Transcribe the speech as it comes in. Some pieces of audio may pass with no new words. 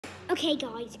Okay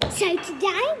guys, so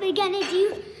today we're gonna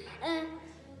do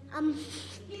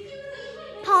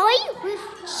pie with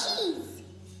cheese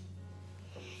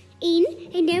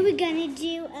and then we're gonna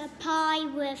do a pie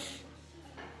with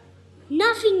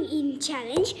nothing in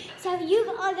challenge. So you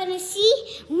are gonna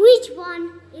see which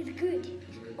one is good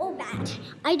or bad.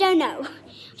 I don't know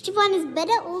which one is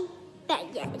better or bad.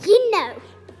 Yeah, you know.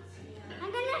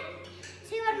 I'm gonna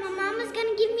see what my mom is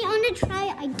gonna give me on a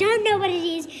tray. I don't know what it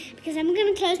is because I'm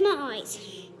gonna close my eyes.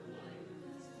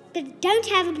 But I don't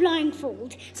have a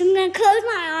blindfold, so I'm gonna close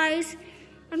my eyes.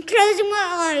 I'm closing my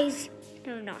eyes.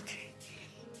 No, I'm not.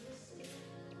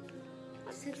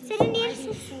 Sit in here.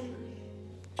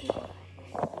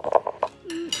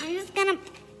 I'm just gonna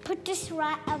put this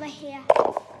right over here.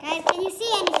 Guys, can you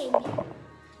see anything?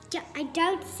 I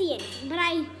don't see anything,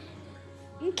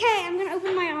 but okay, I'm gonna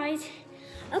open my eyes.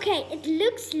 Okay, it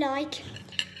looks like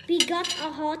we got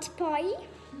a hot pie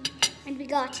and we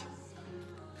got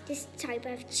this type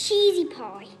of cheesy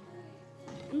pie.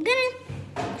 I'm gonna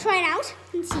try it out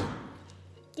and see.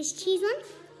 This cheese one.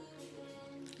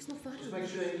 It's not fun. Just make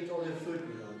sure you eat all your food,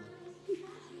 you know.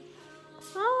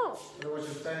 Oh. Otherwise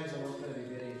your fangs are not going to be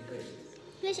very tasty.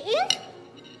 Let's eat it.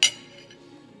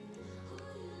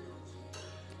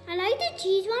 I like the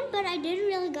cheese one, but I didn't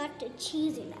really got the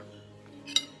cheese in there.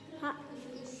 Huh.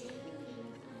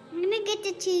 I'm gonna get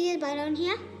the cheese bite on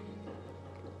here.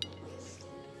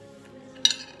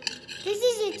 This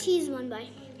is the cheese one by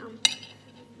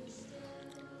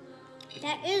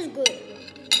that is good,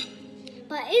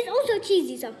 but it's also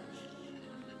cheesy. So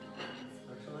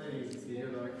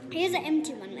here's the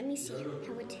empty one. Let me see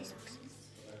how it tastes.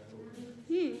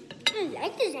 I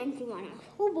like this empty one. It's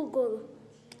super good.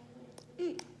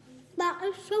 But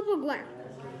it's super good.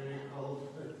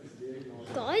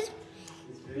 Guys,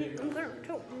 I'm gonna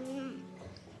talk.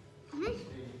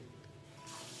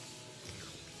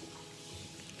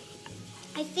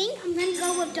 I think I'm gonna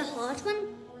go with the hot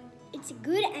one. It's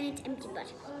good and it's empty,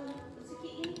 but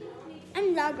I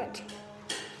like it.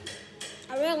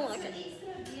 I really like it.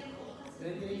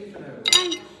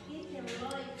 And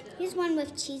here's one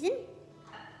with cheese in.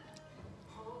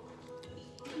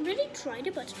 I've already tried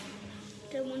it, but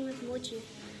the one with more cheese.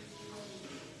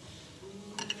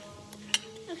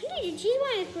 Actually, the cheese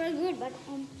one is very good, but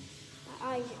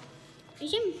I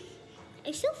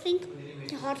still think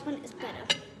the hot one is better.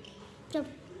 So,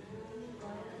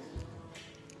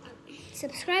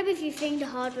 subscribe if you think the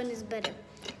hot one is better,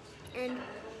 and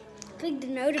click the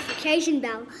notification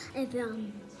bell if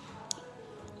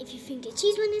you think the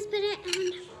cheese one is better.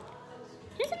 And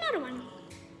here's another one.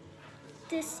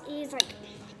 This is like,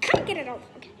 I can't get it off.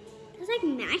 Okay, it's like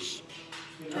mash.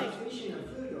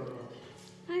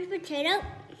 Mashed potato.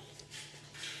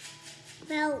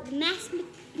 Well,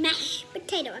 mashed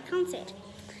potato. I can't say it.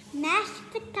 Mashed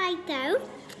potato.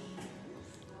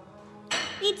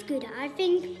 It's good. I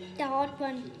think the hot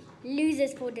one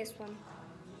loses for this one.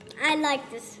 I like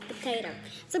this potato.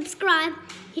 Subscribe,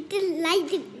 hit the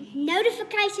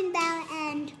notification bell,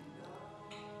 and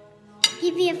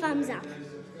give me a thumbs up.